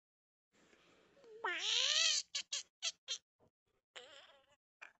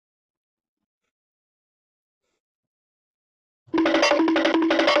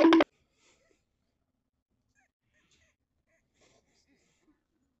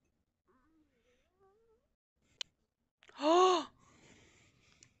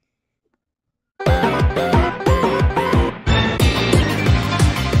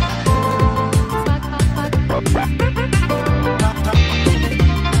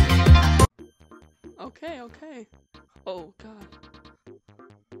Okay, okay. Oh, God.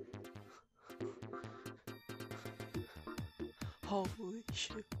 Holy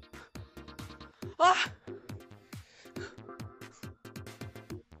shit. Ah!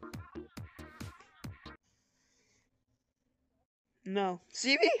 No.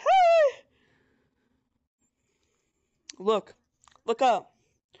 See me? Hey! Look. Look up.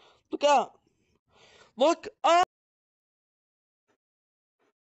 Look up. Look up!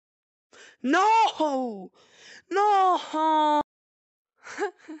 No! No!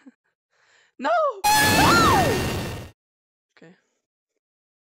 No! Okay.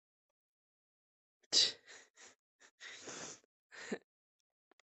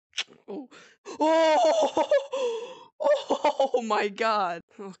 Oh. Oh! Oh my God.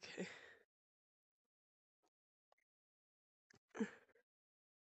 Okay.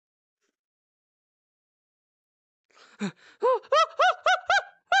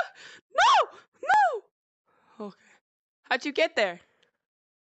 No! No! Okay. How'd you get there?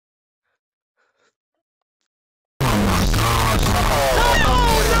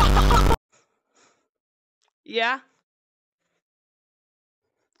 No! Yeah?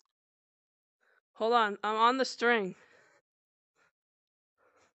 Hold on. I'm on the string.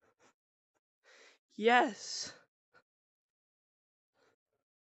 Yes.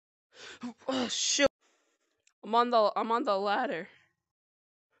 Oh shoot. I'm on the ladder.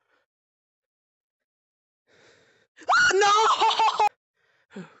 No!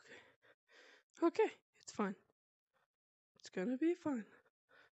 Okay. Okay, it's fine. It's gonna be fine.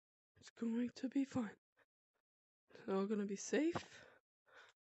 It's going to be fine. It's all gonna be safe.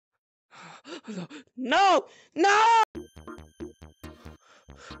 No! No!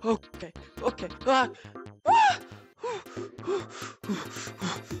 Okay, okay. Ah!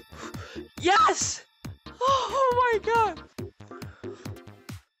 Yes! Oh my God!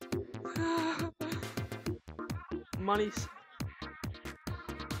 Money's.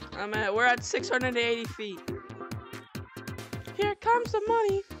 We're at 680 feet. Here comes the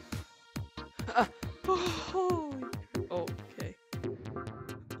money. Oh, okay.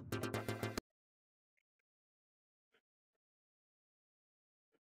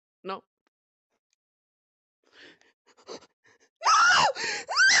 No. No!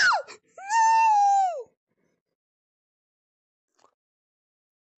 No!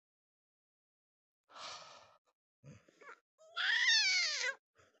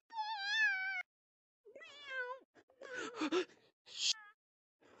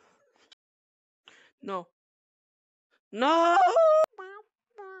 No! No. No!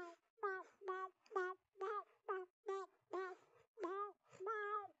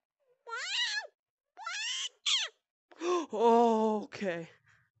 Okay.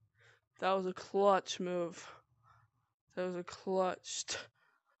 That was a clutch move. That was a clutch.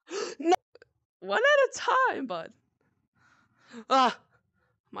 No! One at a time, bud. Ah!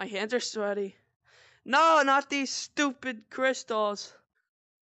 My hands are sweaty. No, not these stupid crystals.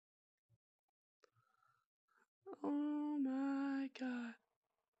 Oh my God.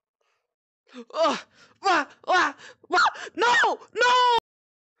 No! No!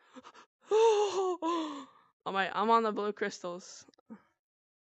 Alright, I'm on the blue crystals.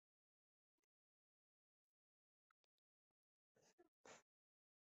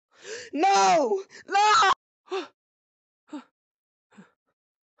 No! No!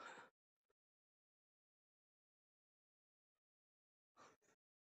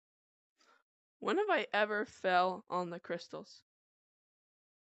 When have I ever fell on the crystals?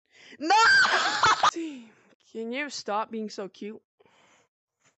 No! Can you stop being so cute?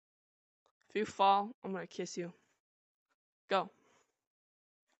 If you fall, I'm gonna kiss you. Go.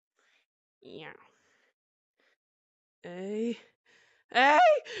 Yeah. Hey. Hey!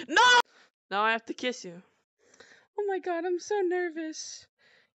 No! Now I have to kiss you. Oh my God, I'm so nervous.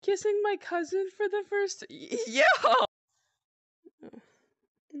 Kissing my cousin for the first. Yeah!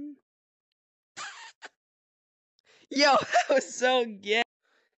 Yo, that was so gay.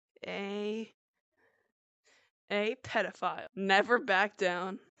 A pedophile. Never back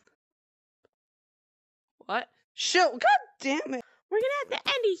down. What? Shoot! God damn it! We're gonna have to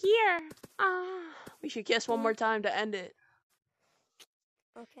end it here. We should kiss one more time to end it.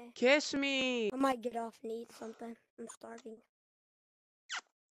 Okay. Kiss me. I might get off and eat something. I'm starving.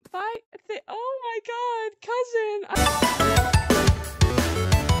 Bye. Oh my God, cousin.